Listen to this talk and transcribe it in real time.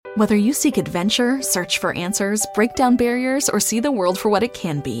Whether you seek adventure, search for answers, break down barriers, or see the world for what it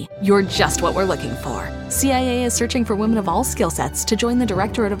can be, you're just what we're looking for. CIA is searching for women of all skill sets to join the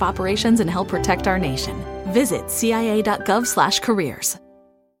Directorate of Operations and help protect our nation. Visit cia.gov/careers.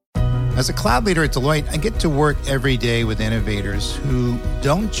 As a cloud leader at Deloitte, I get to work every day with innovators who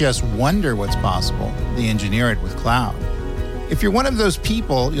don't just wonder what's possible, they engineer it with cloud. If you're one of those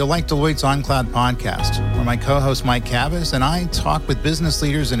people, you'll like Deloitte's On Cloud podcast, where my co-host Mike Cavas and I talk with business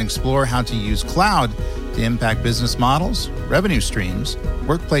leaders and explore how to use cloud to impact business models, revenue streams,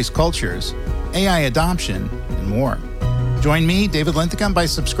 workplace cultures, AI adoption, and more. Join me, David Linthicum, by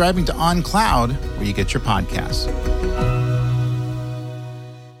subscribing to On Cloud, where you get your podcasts.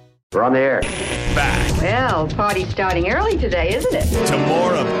 We're on the air. Back Well, party's starting early today, isn't it? to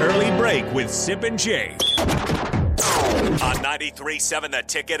more of Early Break with Sip and Jake on 93.7 The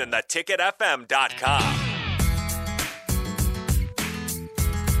Ticket and theticketfm.com.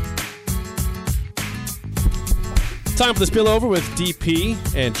 Time for the Spillover with DP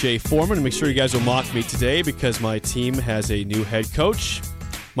and Jay Foreman. And make sure you guys will mock me today because my team has a new head coach,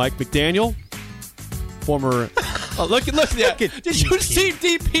 Mike McDaniel, former... Oh, look at that. Did you see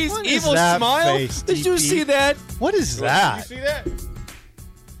DP's evil smile? Did you see that? What is that? Did you see that?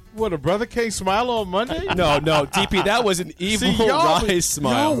 What, a brother can't smile on Monday? No, DP, that was an evil wry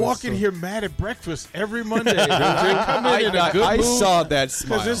smile. Y'all walk in here mad at breakfast every Monday. They come in a good I mood saw that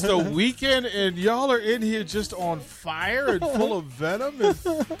smile. because it's the weekend and y'all are in here just on fire and full of venom. And,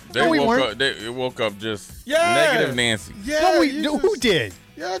 They woke up just negative Nancy. yeah, Who did?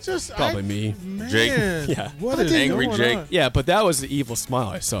 Yeah, just Probably me. Man, Jake. Yeah. What What is is angry going Jake? on? Yeah, but that was the evil smile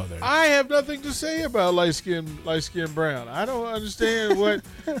I saw there. I have nothing to say about light skin Brown. I don't understand what.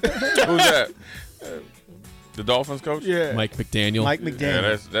 Who's that? The Dolphins coach? Yeah, Mike McDaniel.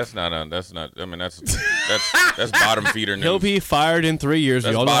 Yeah, that's not. I mean, that's bottom feeder news. He'll be fired in 3 years.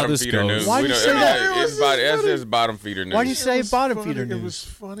 That's We all know how bottom this feeder goes. news. Why do you say that? That's bottom feeder news. Why do you say bottom funny. feeder It news? was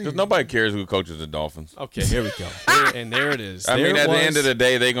funny. Because nobody cares who coaches the Dolphins. Okay, here we go. And there it is. I mean, There at it the end was. of the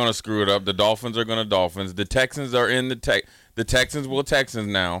day, they're going to screw it up. The Dolphins are going to Dolphins. The Texans are in the Texans will Texans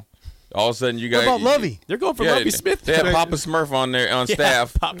now. All of a sudden, you What guys. about Lovey? They're going for Lovey Smith. They had Papa Smurf on there on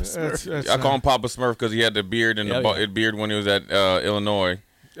staff. Papa Smurf. That's I call him Papa Smurf because he had the beard and the beard when he was at Illinois.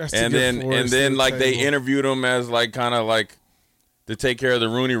 That's And to then get Forrest to the like they table. interviewed him as like kind of like to take care of the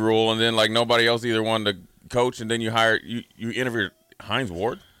Rooney Rule, and then like nobody else either wanted to coach, and then you interviewed Hines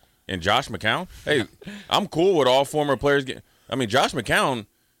Ward and Josh McCown. Hey, I'm cool with all former players. I mean, Josh McCown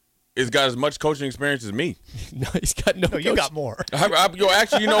has got as much coaching experience as me. No, he's got no. You got more.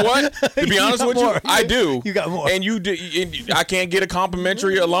 Actually, you know what? To be honest with you, I do. You got more. And I can't get a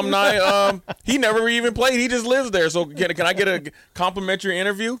complimentary alumni. He never even played. He just lives there. So can I get a complimentary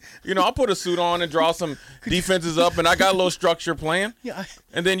interview? You know, I'll put a suit on and draw some defenses up, and I got a little structure plan. Yeah.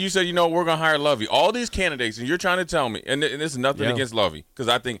 And then you said, we're going to hire Lovey. All these candidates, and you're trying to tell me, and this is nothing against Lovey, because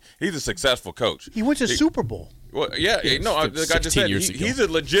I think he's a successful coach. He went to Super Bowl. Well, like I just said, he's a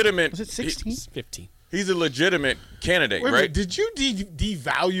legitimate. Was it 16? 15. He's a legitimate candidate, Wait a right? minute, did you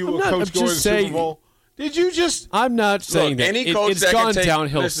devalue I'm a not- coach I'm going to just the Super saying- Bowl? Did you just? I'm not saying Look, that. any coach It's that gone can take,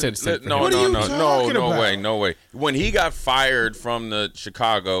 downhill listen, since then. No, What are you no talking about? way, no way. When he got fired from the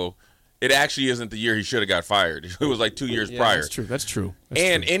Chicago, it actually isn't the year he should have got fired. It was like 2 years prior. That's true.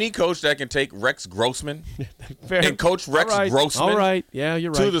 And any coach that can take Rex Grossman and coach Rex Grossman All right. Yeah,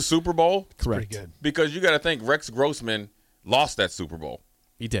 you're right. to the Super Bowl, Correct. Pretty good. because you got to think Rex Grossman lost that Super Bowl.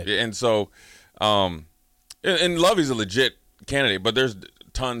 He did. And so, and Lovey's a legit candidate, but there's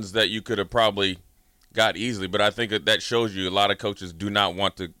tons that you could have probably got easily. But I think that shows you a lot of coaches do not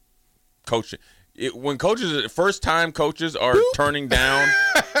want to coach it. When first-time coaches are turning down,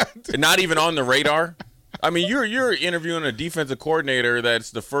 and not even on the radar. I mean, you're interviewing a defensive coordinator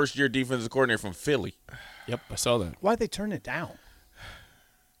that's the first-year defensive coordinator from Philly. Yep, I saw that. Why'd they turn it down?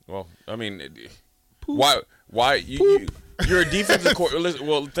 Well, I mean, why you're a defensive coordinator.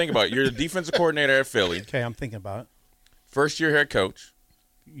 Well, think about it. You're a defensive coordinator at Philly. Okay, I'm thinking about it. First-year head coach.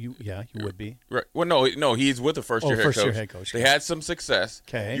 You would be. Right. Well, no, he's with the first-year head coach. First-year head coach. They had some success.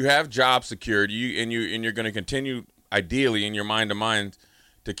 Okay. You have job security, and you're going to continue, ideally, in your mind-to-mind,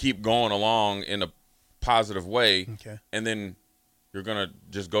 to keep going along in a positive way. Okay. And then you're going to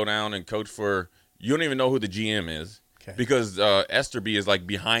just go down and coach for – you don't even know who the GM is. Okay. Because Esterby is, like,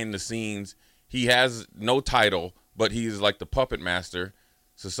 behind the scenes. He has no title, but he's, like, the puppet master.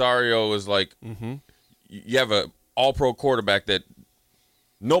 Cesario is, like you have a all-pro quarterback that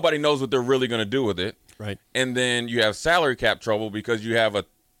nobody knows what they're really going to do with it. Right. And then you have salary cap trouble because you have a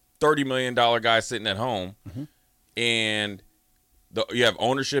 $30 million guy sitting at home, and you have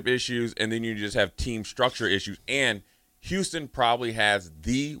ownership issues, and then you just have team structure issues, and Houston probably has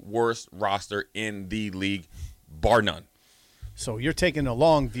the worst roster in the league, bar none. So you're taking a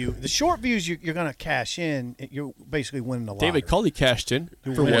long view. The short view is you're going to cash in. You're basically winning the lottery. David Culley cashed in.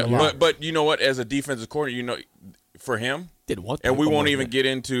 But you know what? As a defensive coordinator, for him, and we won't even get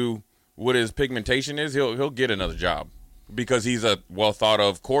into what his pigmentation is. He'll get another job because he's a well thought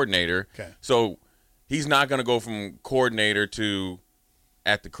of coordinator. Okay. So he's not going to go from coordinator to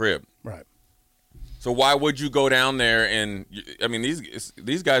at the crib. Right. So why would you go down there and – I mean,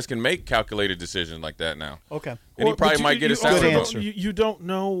 these guys can make calculated decisions like that now. Okay. And he probably might get a salary vote. You don't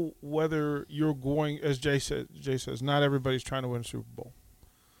know whether you're going – as Jay says, not everybody's trying to win a Super Bowl.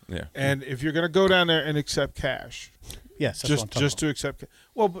 Yeah. And if you're going to go down there and accept cash – yes, that's just to accept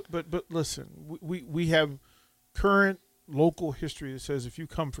 – well, but listen, we have current local history that says if you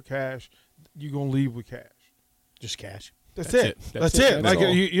come for cash, you're going to leave with cash. Just cash. That's it. That's it. Like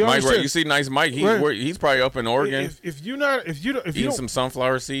you Mike, right, you see, nice Mike. He's probably up in Oregon. If you don't some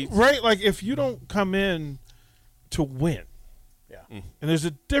sunflower seeds, right? Like if you don't come in to win, and there's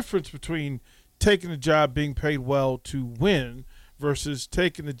a difference between taking the job, being paid well to win, versus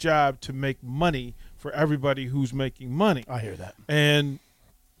taking the job to make money for everybody who's making money. I hear that, and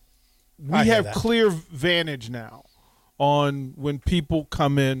we have clear vantage now on when people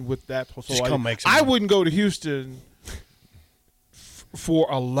come in with that. So I wouldn't go to Houston for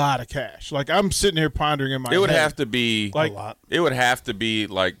a lot of cash. Like I'm sitting here pondering in my head. It would have to be like a lot. It would have to be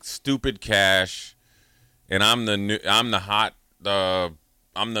like stupid cash, and I'm the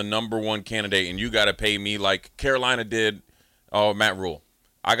number one candidate, and you got to pay me like Carolina did. Oh, Matt Rule.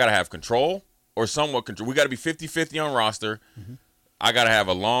 I got to have control or somewhat control. We got to be 50-50 on roster. Mm-hmm. I got to have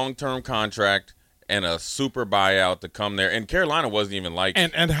a long-term contract and a super buyout to come there. And Carolina wasn't even like.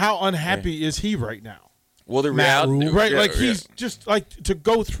 And how unhappy is he right now? Well, the reality, right? Like he's just like to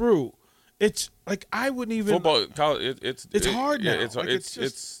go through. It's like I wouldn't even football. College, it's hard now.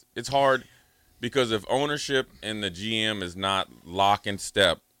 It's hard because if ownership and the GM is not lock and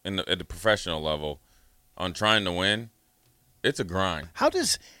step at the professional level on trying to win, it's a grind.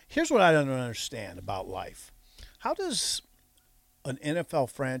 Here's what I don't understand about life. How does an NFL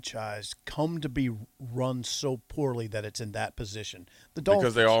franchise come to be run so poorly that it's in that position? The Dolphins,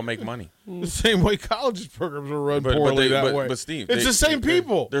 because they all make money. The same way college programs are run poorly that way. But Steve, it's the same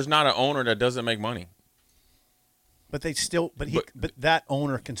people. There's not an owner that doesn't make money. But that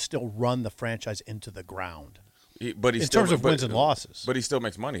owner can still run the franchise into the ground. But in terms of wins and losses. But he still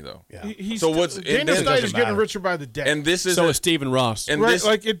makes money though. Yeah. So what's Daniel Snyder's getting richer by the day. And this is so is Stephen Ross. And right, this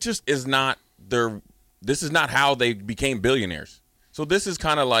like it just is not this is not how they became billionaires. So this is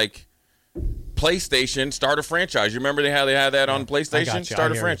kind of like PlayStation start a franchise. You remember they had that on PlayStation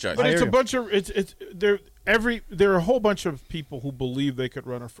start a franchise. But it's a bunch of there are a whole bunch of people who believe they could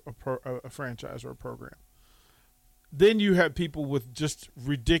run a franchise or a program. Then you have people with just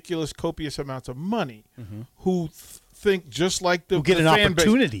ridiculous, copious amounts of money who think just like the fan base,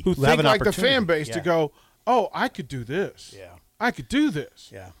 who think like the fan base to go, oh, I could do this. Yeah, I could do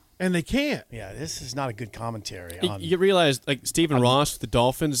this. Yeah. And they can't. Yeah, this is not a good commentary. You realize, like Stephen Ross, the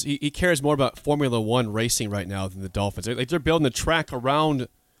Dolphins, he cares more about Formula One racing right now than the Dolphins. Like they're building a track around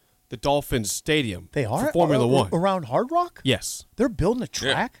the Dolphins Stadium. They are for Formula One around Hard Rock. Yes, they're building a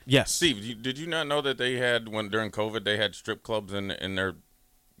track. Yeah. Yes, Steve, did you not know that they had during COVID they had strip clubs in their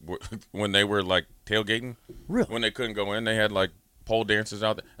when they were like tailgating? Really? When they couldn't go in, they had like pole dancers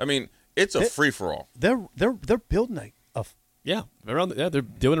out there. I mean, it's a free for all. They're building a they're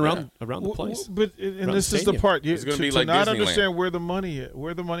doing around the place. But this is the part it's going to be like not Disneyland. Understand where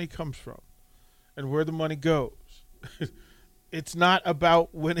the money comes from, and where the money goes. It's not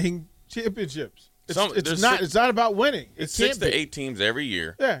about winning championships. It's not about winning. It's 6 to 8 teams every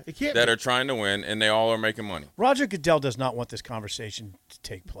year. Yeah, it can't that are trying to win, and they all are making money. Roger Goodell does not want this conversation to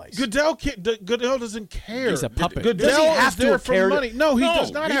take place. Goodell doesn't care. He's a puppet. Goodell is there for money. No, he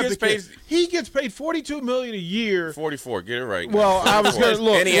does not have to pay. He gets paid $42 million a year. 44. Get it right. Well, I was going to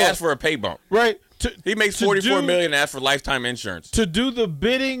look, and he asked for a pay bump. Right. He makes $44 million and asks for lifetime insurance to do the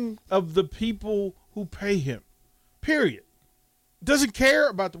bidding of the people who pay him. Period. Doesn't care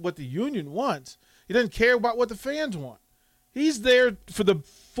about what the union wants. He doesn't care about what the fans want. He's there for the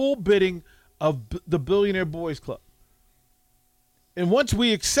full bidding of the Billionaire Boys Club. And once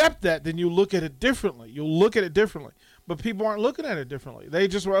we accept that, then you look at it differently. You'll look at it differently. But people aren't looking at it differently. They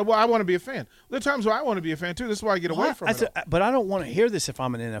just, well, I want to be a fan. There are times where I want to be a fan, too. This is why I get away from it. But I don't want to hear this if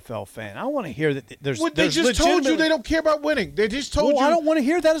I'm an NFL fan. I want to hear that there's they just told you they don't care about winning. They just told you. I don't want to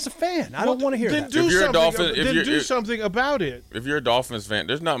hear that as a fan. I don't want to hear that. Do something about it. If you're a Dolphins fan,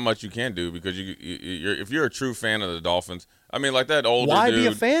 there's not much you can do because if you're a true fan of the Dolphins, I mean, like that older Why dude. be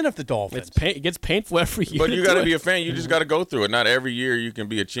a fan of the Dolphins? It gets painful every year. But you got to be a fan. You just got to go through it. Not every year you can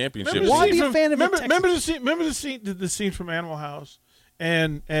be a championship. Why team. be a fan of remember the scene from Animal House?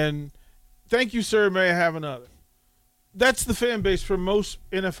 And thank you, sir. May I have another? That's the fan base for most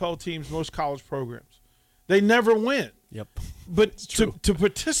NFL teams, most college programs. They never win. Yep. But to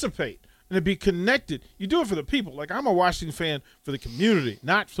participate and to be connected, you do it for the people. Like, I'm a Washington fan for the community,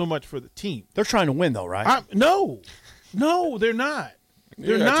 not so much for the team. They're trying to win, though, right? No, they're not.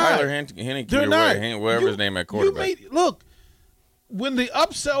 They're not. Tyler Heineke, They're not. whatever his name at quarterback. Look, when the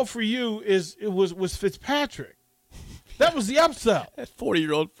upsell for you was Fitzpatrick, that was the upsell. That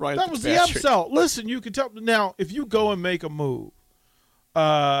 40-year-old Brian That was the Fitzpatrick. upsell. Listen, you can tell now if you go and make a move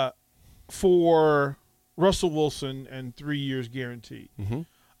for Russell Wilson and 3 years guaranteed. Mm-hmm.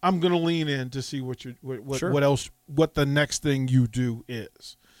 I'm going to lean in to see what Sure. what the next thing you do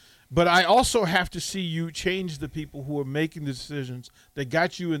is. But I also have to see you change the people who are making the decisions that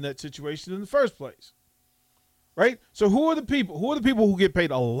got you in that situation in the first place. Right? So who are the people? Who are the people who get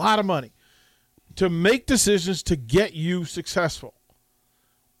paid a lot of money to make decisions to get you successful?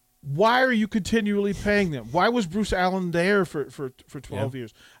 Why are you continually paying them? Why was Bruce Allen there for 12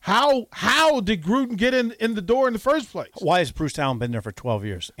 years? How did Gruden get in the door in the first place? Why has Bruce Allen been there for 12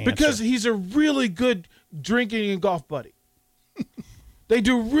 years? Answer. Because he's a really good drinking and golf buddy. They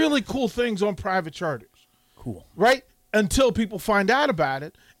do really cool things on private charters. Cool. Right? Until people find out about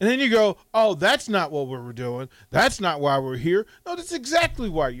it. And then you go, oh, that's not what we were doing. That's not why we're here. No, that's exactly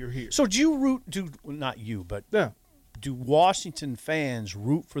why you're here. So not you, but Yeah. do Washington fans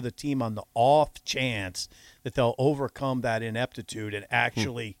root for the team on the off chance that they'll overcome that ineptitude and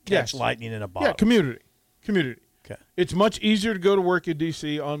actually catch Yes. lightning in a bottle? Yeah, community. Okay. It's much easier to go to work in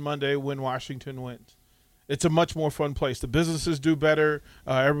D.C. on Monday when Washington wins. It's a much more fun place. The businesses do better.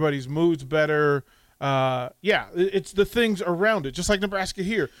 Everybody's mood's better. It's the things around it. Just like Nebraska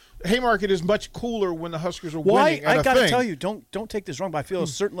here. Haymarket is much cooler when the Huskers are winning. I got to tell you, don't take this wrong, but I feel a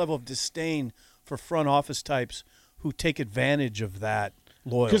certain level of disdain for front office types who take advantage of that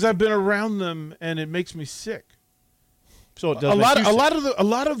loyalty. Because I've been around them and it makes me sick. So it A does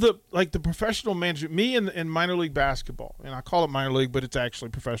lot of the like the professional management, me in minor league basketball, and I call it minor league, but it's actually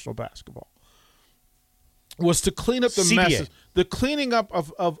professional basketball, was to clean up the CBA. messes, the cleaning up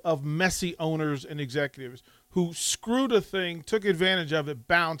of messy owners and executives who screwed a thing, took advantage of it,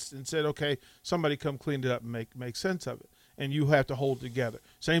 bounced, and said, okay, somebody come clean it up and make sense of it. And you have to hold together.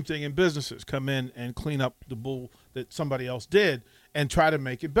 Same thing in businesses. Come in and clean up the bull that somebody else did and try to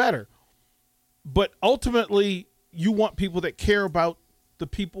make it better. But ultimately, you want people that care about the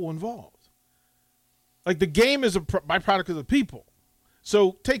people involved. Like the game is a byproduct of the people.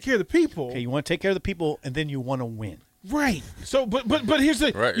 So take care of the people. Okay, you want to take care of the people, and then you want to win. Right. So, but here's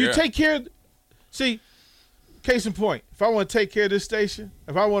the thing. Right, you yeah. take care of – see, case in point, if I want to take care of this station,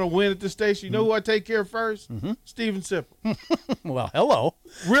 if I want to win at this station, you know who I take care of first? Steven Sipple. Well, hello.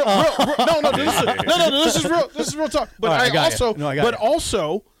 Real, this is real. This is real talk. But All right, I got also, you. No, I got you.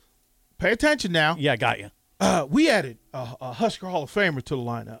 also, pay attention now. Yeah, I got you. We added a Husker Hall of Famer to the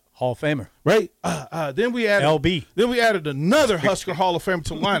lineup, Hall of Famer. right? Then we added LB. Then we added another Husker Hall of Famer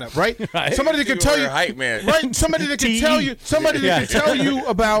to the lineup, right? Right. Somebody that can tell you, Hype man. right? Somebody that can TE. tell you, can tell you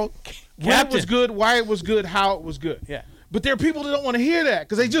about when it Captain. was good, why it was good, how it was good. Yeah. But there are people that don't want to hear that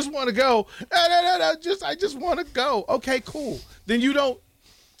because they just want to go. No, I just want to go. Okay, cool. Then you don't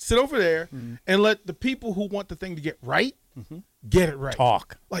sit over there and let the people who want the thing to get right get it right.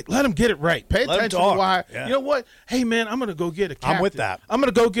 Talk. Like, let them get it right. Pay Let 'em attention to talk. why. Yeah. You know what? Hey, man, I'm gonna go get a captain. I'm with that. I'm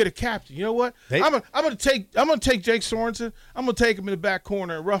gonna go get a captain. You know what? They- I'm gonna take Jake Sorensen. I'm gonna take him in the back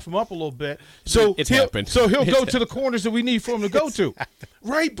corner and rough him up a little bit. So It's he'll happened. So he'll It's go to the corners that we need for him to go to.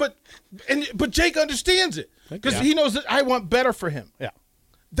 Right? But Jake understands it because he knows that I want better for him. Yeah.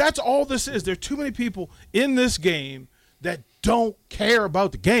 That's all this is. There are too many people in this game that don't care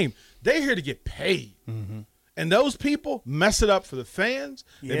about the game. They're here to get paid. And those people mess it up for the fans.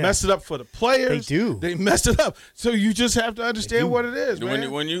 They Yeah. mess it up for the players. They do. They mess it up. So you just have to understand what it is, man.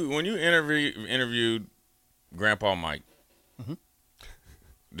 When you interviewed Grandpa Mike,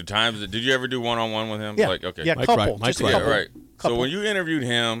 the times that did you ever do one-on-one with him? Yeah. Like, okay. Yeah, Mike couple. Wright, Mike Just a Wright. Yeah, couple. right. Couple. So when you interviewed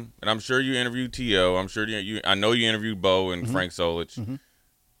him, and I'm sure you interviewed T.O., I'm sure I know you interviewed Bo and Frank Solich.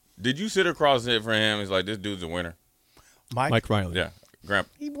 Did you sit across it for him? He's like, this dude's a winner. Mike Riley. Yeah, Grandpa.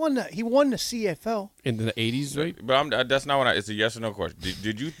 He won the CFL. In the 80s, right? But that's not what it's a yes or no question.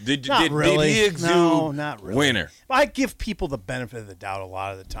 Did Not really. he exude No, not really. winner? I give people the benefit of the doubt a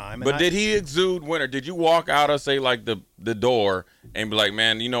lot of the time. But did he exude winner? Did you walk out of, say, like the door and be like,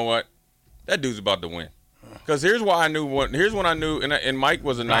 man, you know what? That dude's about to win. Because here's why I knew. Here's when I knew, and Mike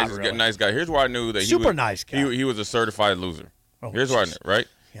was a nice guy. Here's why I knew that Super nice guy. He was a certified loser. Oh, here's why I knew, right?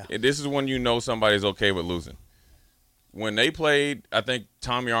 Yeah. And this is when you know somebody's okay with losing. When they played, I think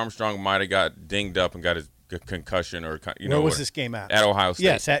Tommy Armstrong might have got dinged up and got his concussion or Where was this game at? At Ohio State.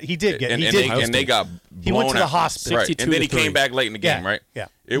 Yes, he did get. And they got blown He went to the out. hospital. Right. And then he came back late in the game, right? Yeah.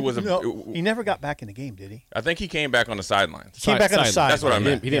 It was he never got back in the game, did he? I think he came back on the sidelines. He came back on the sideline. That's what I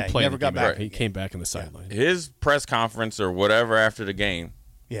meant. He didn't play. He never got back. He came back in the sideline. His press conference or whatever after the game.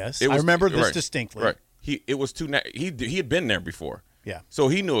 Yes, I remember this distinctly. Right. It was too. He had been there before. Yeah. So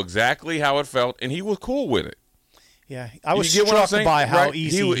he knew exactly how it felt, and he was cool with it. Yeah, I was You get what I'm struck saying? by how Right.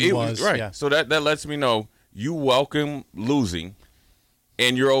 easy he was. Right. Yeah. So that lets me know you welcome losing,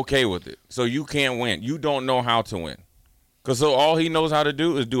 and you're okay with it. So you can't win. You don't know how to win, because all he knows how to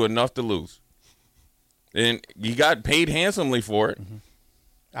do is do enough to lose, and he got paid handsomely for it. Mm-hmm.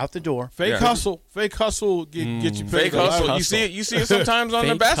 Out the door. Fake hustle get you paid. Fake hustle. You see it sometimes on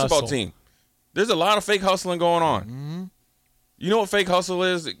the Fake basketball hustle. team. There's a lot of fake hustling going on. Mm-hmm. You know what fake hustle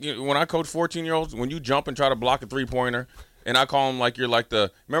is? When I coach 14-year-olds, when you jump and try to block a 3-pointer, and I call them like you're like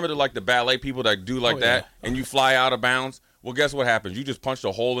the ballet people that do like that, and you fly out of bounds. Well, guess what happens? You just punched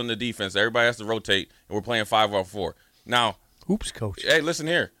a hole in the defense. Everybody has to rotate, and we're playing 5-on-4. Now, oops, coach. Hey, listen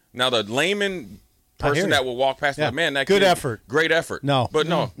here. Now the layman person that will walk past, like, man, that good kid, effort, great effort. No, but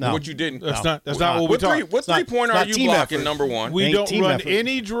no, what you didn't. That's not what we talk. What 3-pointer are you blocking? Effort. Number one. We don't run effort.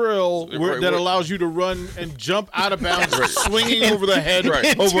 any drill that allows you to run and jump out of bounds, swinging over the head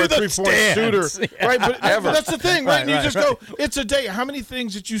over a 3-point shooter. Yeah. Right, but that's the thing, right? And you just go, it's a day. How many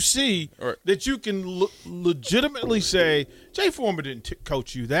things that you see that you can legitimately say, Jay Foreman didn't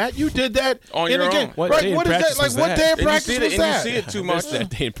coach you that. You did that on in your a game. own. What is that? Like, what day of practice was that? And you see it too much. That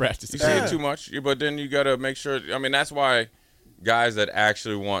day in practice. You see it too much, but then you got to make sure. I mean, that's why guys that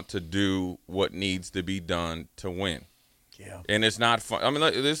actually want to do what needs to be done to win. Yeah. And it's not fun. I mean,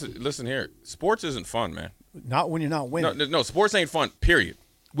 listen here. Sports isn't fun, man. Not when you're not winning. No, sports ain't fun, period.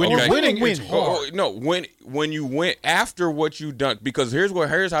 When you're winning, it's hard. No, when you win after what you've done, because here's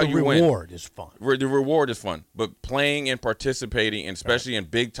how you win. The reward is fun. The reward is fun, but playing and participating, and especially in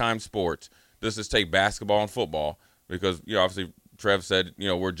big time sports, let's just take basketball and football, because obviously Trev said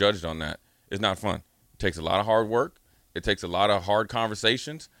we're judged on that. It's not fun. It takes a lot of hard work. It takes a lot of hard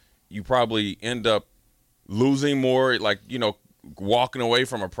conversations. You probably end up losing more, like walking away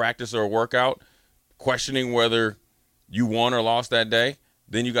from a practice or a workout, questioning whether you won or lost that day.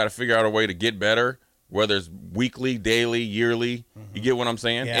 Then you got to figure out a way to get better, whether it's weekly, daily, yearly. Mm-hmm. You get what I'm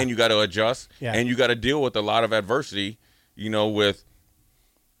saying? Yeah. And you got to adjust. Yeah. And you got to deal with a lot of adversity, with,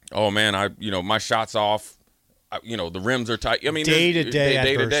 oh, man, my shot's off. The rims are tight. I mean, day to day,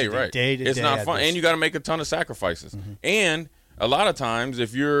 right? Day-to-day it's not fun. adversity. And you got to make a ton of sacrifices. Mm-hmm. And a lot of times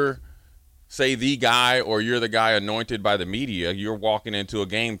if you're, say, the guy or you're the guy anointed by the media, you're walking into a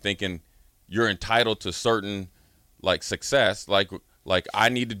game thinking you're entitled to certain, success, like I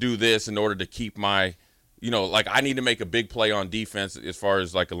need to do this in order to keep my, I need to make a big play on defense as far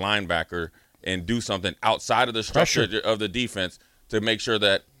as like a linebacker and do something outside of the structure of the defense to make sure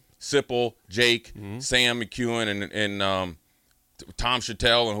that Sipple, Jake, Sam McEwen, and Tom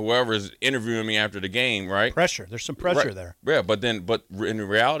Chattel and whoever is interviewing me after the game, right? Pressure. There's some pressure there. Yeah, but in the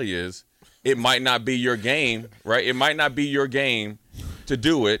reality is it might not be your game, right? It might not be your game to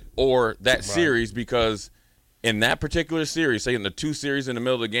do it or that series, because in that particular series, say in the 2 series in the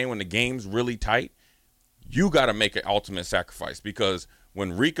middle of the game when the game's really tight, you got to make an ultimate sacrifice, because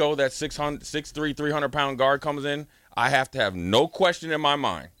when Rico, that 6'3", 300-pound guard comes in, I have to have no question in my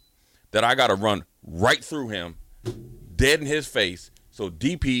mind that I got to run right through him, dead in his face, so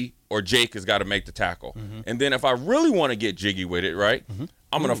DP or Jake has got to make the tackle. Mm-hmm. And then if I really want to get jiggy with it, right,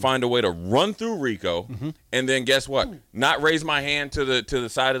 I'm going to find a way to run through Rico, and then guess what? Not raise my hand to the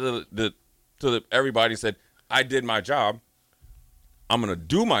side of the everybody said, I did my job. I'm going to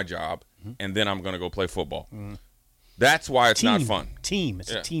do my job, and then I'm going to go play football. That's why it's not fun. It's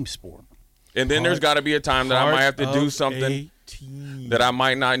a team sport. And then there's got to be a time that I might have to do something that I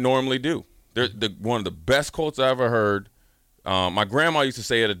might not normally do. One of the best quotes I ever heard, my grandma used to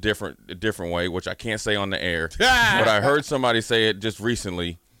say it a different way, which I can't say on the air, but I heard somebody say it just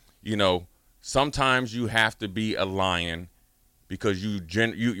recently. Sometimes you have to be a lion, because you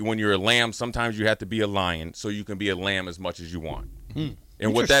when you're a lamb, sometimes you have to be a lion so you can be a lamb as much as you want.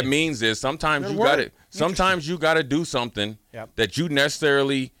 And what that means is sometimes you got to do something that you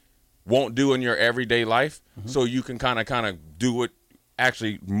necessarily won't do in your everyday life, so you can kind of do it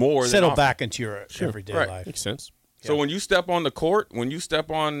actually more. Settle back into your everyday life. Makes sense. So when you step on the court, when you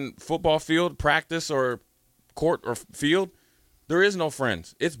step on football field, practice or court or field, there is no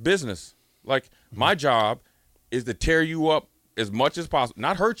friends. It's business. Like my job is to tear you up as much as possible,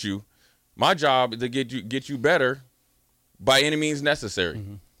 not hurt you. My job is to get you better by any means necessary.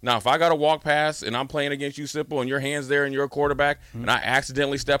 Mm-hmm. Now, if I got to walk past and I'm playing against you, Sipple, and your hand's there and you're a quarterback, and I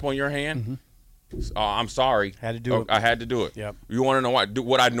accidentally step on your hand, I'm sorry. Had to do it. I had to do it. Yep. You want to know why?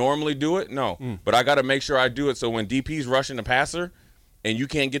 Would I normally do it? No. But I got to make sure I do it so when DP's rushing the passer and you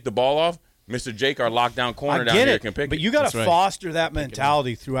can't get the ball off, Mr. Jake, our lockdown corner down here, can pick it. But you got to foster that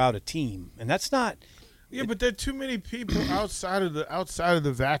mentality throughout a team, and that's not. Yeah, but there are too many people outside of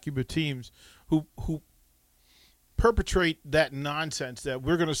the vacuum of teams who perpetrate that nonsense that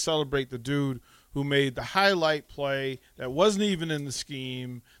we're going to celebrate the dude who made the highlight play that wasn't even in the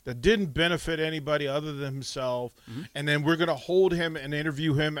scheme, that didn't benefit anybody other than himself, and then we're going to hold him and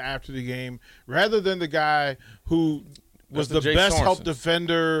interview him after the game rather than the guy who was the best help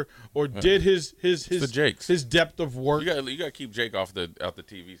defender or did his depth of work. You got to keep Jake off the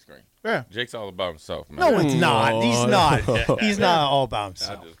TV screen. Yeah, Jake's all about himself, man. No, it's not. He's not. He's not all about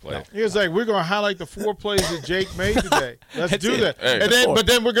himself. I just play. He was like, we're going to highlight the 4 plays that Jake made today. Let's do that. Hey, but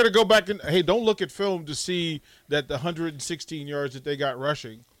then we're going to go back and don't look at film to see that the 116 yards that they got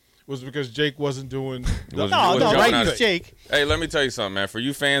rushing was because Jake wasn't doing. Right, Jake. Hey, let me tell you something, man. For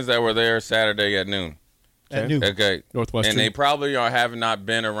you fans that were there Saturday at noon. Okay. Northwestern. And they probably have not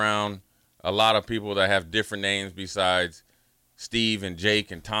been around a lot of people that have different names besides Steve and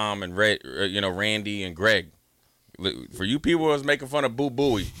Jake and Tom and Randy and Greg. For you people who was making fun of Boo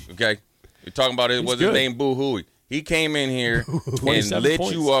Booey, okay? You're talking about his name Boo Hooey. He came in here and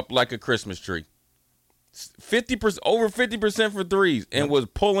lit you up like a Christmas tree. 50%, over 50% for threes, and was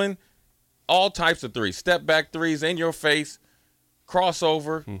pulling all types of threes, step back threes in your face,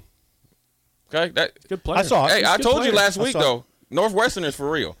 crossover. Okay, good player. I saw it. Hey, I told you last week though, Northwestern is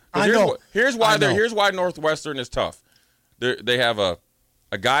for real. I know. Here's why Northwestern is tough. They have a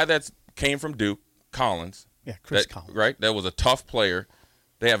guy that came from Duke, Collins. Yeah, Chris Collins. Right, that was a tough player.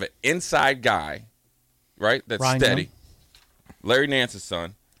 They have an inside guy, right, that's Ryan steady. Young. Larry Nance's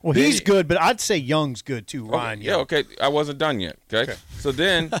son. Well, he's good, but I'd say Young's good too. Ryan. Okay, yeah, okay. I wasn't done yet. Okay. So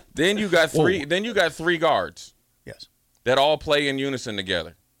then you got three. Then you got 3 guards. Yes. That all play in unison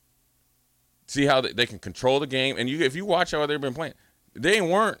together. See how they can control the game, and if you watch how they've been playing, they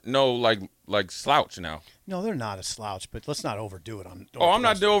weren't like slouch now. No, they're not a slouch, but let's not overdo it. I'm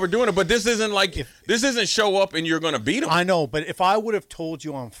not overdoing it, but this isn't show up and you're going to beat them. I know, but if I would have told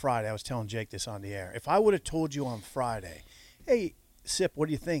you on Friday, I was telling Jake this on the air. If I would have told you on Friday, hey, Sip, what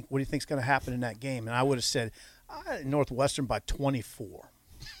do you think? What do you think's going to happen in that game? And I would have said Northwestern by 24.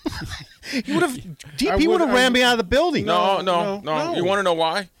 DP would have ran me out of the building. No. You want to know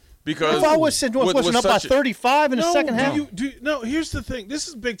why? Because if I would have said Northwestern up by 35 in the second half. Here's the thing. This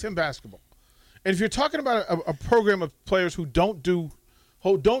is Big Ten basketball. And if you're talking about a program of players who don't do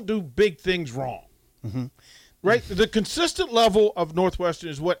big things wrong, right? The consistent level of Northwestern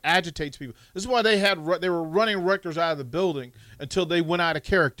is what agitates people. This is why they were running Rutgers out of the building until they went out of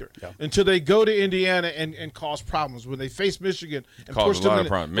character, until they go to Indiana and cause problems. When they face Michigan and push them in,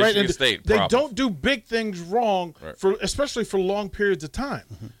 problems. Right? Michigan State they problems. don't do big things wrong, especially for long periods of time.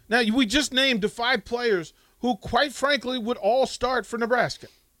 Now, we just named the 5 players who, quite frankly, would all start for Nebraska.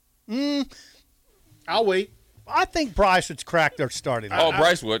 I'll wait. I think Bryce would crack their starting line. Oh,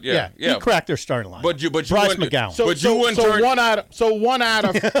 Bryce would, yeah. He cracked their starting line. But you Bryce McGowan. One out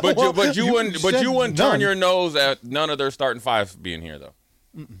of. But you wouldn't turn your nose at none of their starting 5 being here though.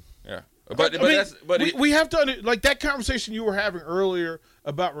 Yeah. We have to like that conversation you were having earlier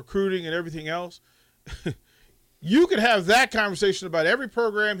about recruiting and everything else. You could have that conversation about every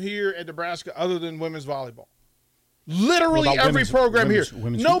program here at Nebraska other than women's volleyball. Literally every program here.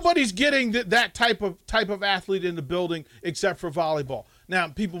 Nobody's getting that type of athlete in the building except for volleyball. Now,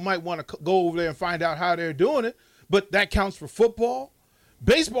 people might want to go over there and find out how they're doing it, but that counts for football.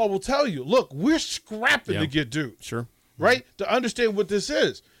 Baseball will tell you, look, we're scrapping to get dudes. Sure. Right? To understand what this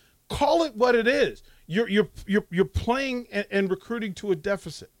is. Call it what it is. You're playing and recruiting to a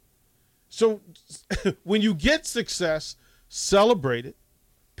deficit. So when you get success, celebrate it,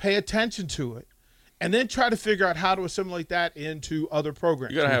 pay attention to it, and then try to figure out how to assimilate that into other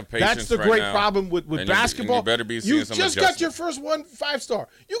programs. You got to have patience. That's the right great now. problem with basketball. You better be seeing some just adjustment. got your first 5-star.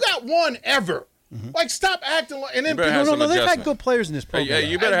 You got one ever. Like, stop acting like – and then better have some they've had adjustment. good players in this program.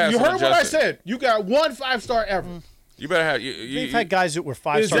 You better have you some heard what I adjustment. said. You got one 5-star ever. You better have. They've had guys that were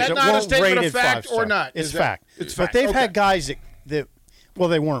 5 Is stars that that not a weren't statement of rated fact 5-star. or not? It's Is fact. It's but fact. they've Okay. had guys that well,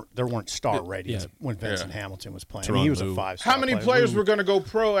 they weren't star rated when Vincent Hamilton was playing. I mean, he was a 5-star. How many player. players were going to go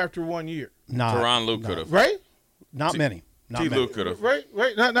pro after 1 year? Teron Luke could have. Right? Not many. Not T. many. Lue could have. Right.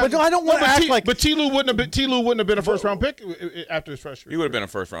 But no, I don't wanna act like- But T. Lue wouldn't have been a first round pick after his freshman. He would have been a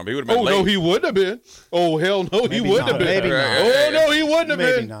first round. But he would have been Oh late. no, he wouldn't have been. Oh hell no, he Maybe wouldn't not. have been. Maybe not. Oh no, he wouldn't have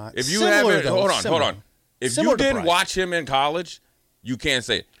Maybe been. not. If you Similar, haven't, though, hold similar. on. If Similar you to didn't Bryce. watch him in college, you can't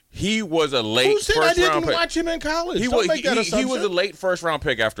say it. He was a late Who said first I didn't round pick. watch him in college? He Don't was, make that he assumption. was a late first round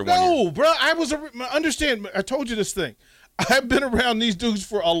pick after 1 year. No, bro. Understand. I told you this thing. I've been around these dudes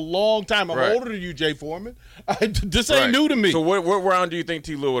for a long time. I'm Right. older than you, Jay Foreman. This ain't new to me. So what round do you think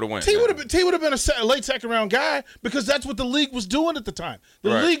T. Lue would have went? T would have been a late second round guy because that's what the league was doing at the time. The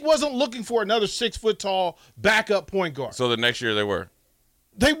Right. league wasn't looking for another 6 foot tall backup point guard. So the next year they were.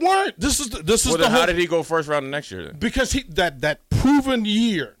 They weren't. This is Well, the then whole, how did he go first round the next year then? because that proven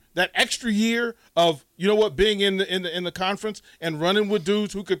year, that extra year of being in the conference and running with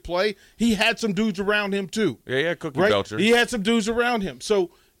dudes who could play. He had some dudes around him too. Yeah, Cookie Right? Belcher. He had some dudes around him.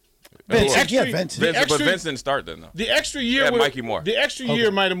 So Vince, the extra, Vince. the extra- But Vince didn't start then, though. The extra year, Yeah, would- Mikey Moore. The extra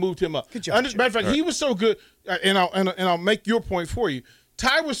year might have moved him up. Good job, Matter of fact, he was so good, and I'll make your point for you.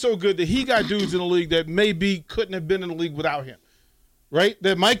 Ty was so good that he got dudes in the league that maybe couldn't have been in the league without him, right?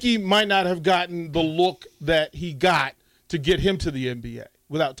 That Mikey might not have gotten the look that he got to get him to the NBA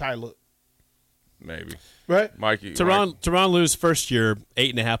without Ty Lue, Maybe. right? Mikey. Teron Lue's first year,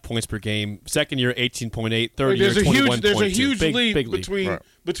 8.5 points per game. Second year, 18.8. Third year, There's a 21.2. huge Big lead lead.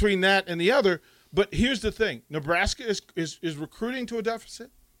 between that and the other. But here's the thing: Nebraska is recruiting to a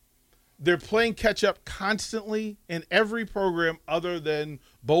deficit. They're playing catch up constantly in every program other than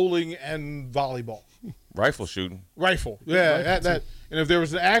bowling and volleyball. Rifle shooting. Rifle, yeah, that. And if there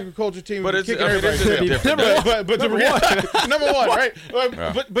was an agriculture team, But it'd be it's kicking everybody's a tail. different. But number one, right?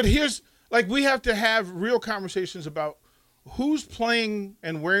 Yeah. But here's we have to have real conversations about who's playing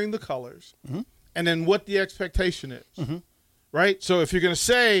and wearing the colors, and then what the expectation is, right? So if you're going to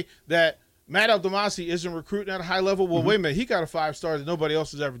say that Matt Abdelmassi isn't recruiting at a high level, well, wait a minute, he got a 5-star that nobody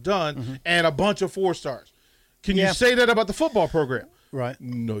else has ever done, and a bunch of 4-stars. Can you say that about the football program? Right.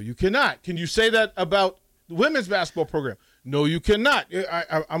 No, you cannot. Can you say that about the women's basketball program? No, you cannot.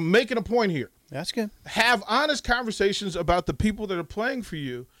 I'm making a point here. That's good. Have honest conversations about the people that are playing for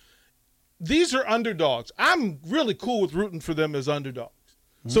you. These are underdogs. I'm really cool with rooting for them as underdogs.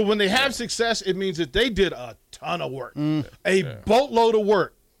 So when they have success, it means that they did a ton of work, a boatload of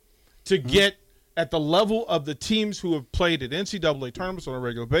work to get at the level of the teams who have played at NCAA tournaments on a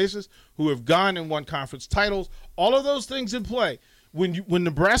regular basis, who have gone and won conference titles, all of those things in play. When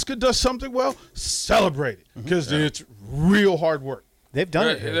Nebraska does something well, celebrate it because it's real hard work. They've done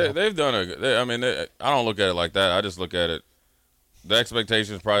it. Here, They've done I don't look at it like that. I just look at it. The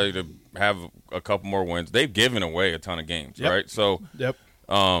expectation is probably to have a couple more wins. They've given away a ton of games, right? So,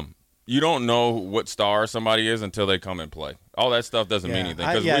 you don't know what star somebody is until they come and play. All that stuff doesn't mean anything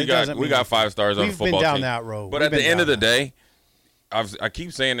because we got 5 stars on the football team. We've been down that road. But at the end of the day, I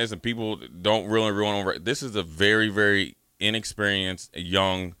keep saying this, and people don't really over. This is a very, very inexperienced,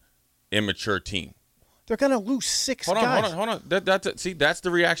 young, immature team. They're going to lose 6 Hold guys. on. That's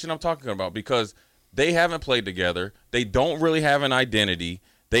the reaction I'm talking about because they haven't played together. They don't really have an identity.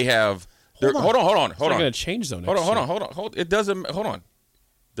 They have. Hold on. It's not going to change though. Hold on. It doesn't. Hold on.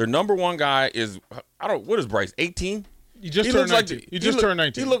 Their number one guy is what is Bryce? 18. He just turned 19. Turned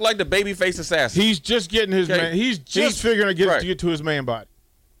 19. He looked like the babyface assassin. He's just getting his man. He's just figuring to get to his man body.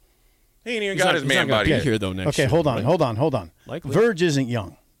 He ain't even got his man body here though. Next year, hold on. Likely. Verge isn't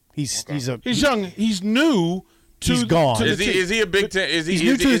young. He's young. He's new. He's gone. Is he a Big Ten? He's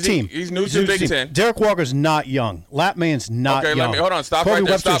new to the team. He's new to the Big Ten. Derek Walker's not young. Lapman's not young. Okay, hold on. Stop Kobe right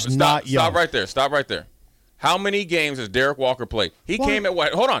there. Webster's not young. Stop right there. How many games has Derek Walker played? He came at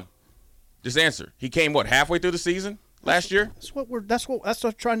what? Hold on. Just answer. He came halfway through the season last year?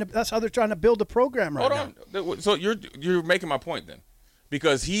 That's how they're trying to build the program right now. Hold on. So you're making my point then.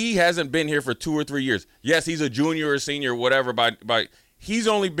 Because he hasn't been here for 2 or 3 years. Yes, he's a junior or senior or whatever, by he's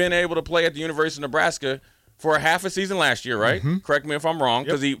only been able to play at the University of Nebraska for a half a season last year, right? Correct me if I'm wrong,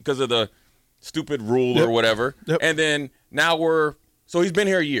 because of the stupid rule or whatever. And then now he's been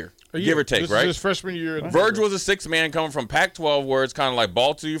here a year. Give or take, this right? Is his freshman year. Verge was a 6-man coming from Pac-12, where it's kind of like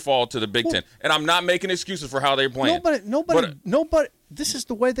ball till you fall to the Big Ten. And I'm not making excuses for how they're playing. Nobody. This is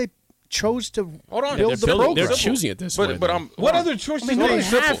the way they chose to build the program. They're choosing it this way. What other choices do they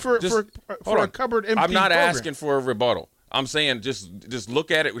have for a cupboard empty I'm not program? asking for a rebuttal. I'm saying just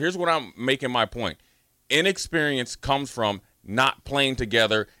look at it. Here's what I'm making my point. Inexperience comes from not playing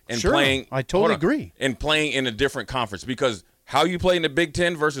together and playing. I totally agree. And playing in a different conference because how you play in the Big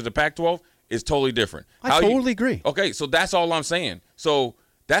Ten versus the Pac-12 is totally different. I totally agree. Okay, so that's all I'm saying. So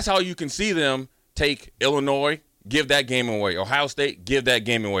that's how you can see them take Illinois, give that game away. Ohio State, give that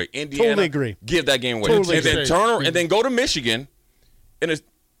game away. Indiana, Totally agree. give that game away. Totally and then agree. and then go to Michigan, and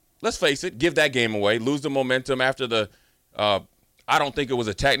let's face it, give that game away. Lose the momentum after the. I don't think it was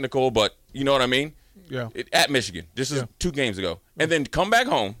a technical, but you know what I mean. Yeah. At Michigan, this is 2 games ago, and then come back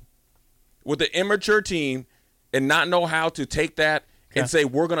home with an immature team and not know how to take that and say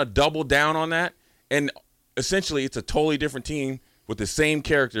we're going to double down on that, and essentially it's a totally different team with the same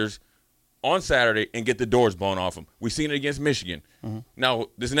characters on Saturday and get the doors blown off them. We've seen it against Michigan. Now,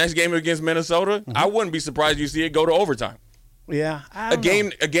 this next game against Minnesota, I wouldn't be surprised you see it go to overtime. Yeah, A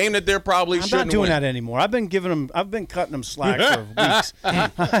game that they're probably I'm shouldn't not doing win. that anymore. I've been cutting them slack for weeks.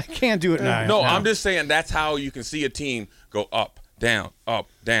 I can't do it now. No, I'm just saying that's how you can see a team go up, down, up,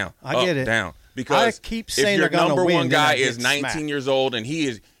 down, I up, get it. down. Because I keep saying if your they're gonna number win, one then I guy get is 19 smacked. years old and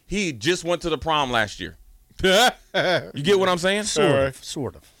he just went to the prom last year. You get what I'm saying?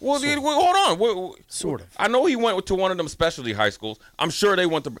 Sort of. Well, hold on. Sort of. I know he went to one of them specialty high schools. I'm sure they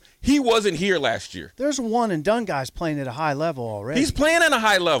went to. He wasn't here last year. There's one and done guys playing at a high level already. He's playing at a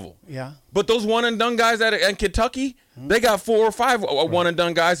high level. Yeah. But those one and done guys at Kentucky, they got 4 or 5 one and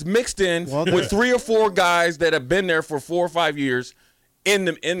done guys mixed in with 3 or 4 guys that have been there for 4 or 5 years in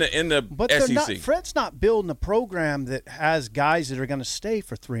the But SEC. Fred's not building a program that has guys that are going to stay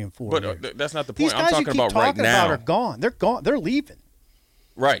for 3 and 4 But years. that's not the These point. guys I'm you talking keep about right talking now. about are gone. They're gone. They're leaving.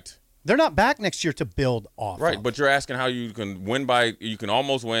 Right. They're not back next year to build off. Right, of. but you're asking how you can win you can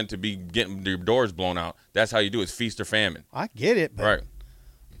almost win to be getting your doors blown out. That's how you do it. It's feast or famine. I get it. But Right.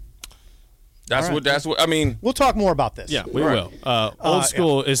 That's what I mean. We'll talk more about this. Yeah, we will. Old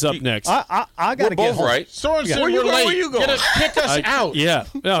School is up next. I got to We're get both home. right. Soren said Where you we're going? late. Where you going? Kick us out. Yeah.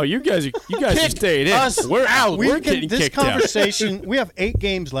 No, you guys Kick stayed in. us We're out. We're We can, getting this kicked out. conversation, we have 8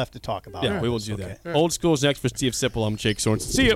 games left to talk about. Yeah, we will do that. Old School is next for Steve Sipple. I'm Jake Sorensen. See you.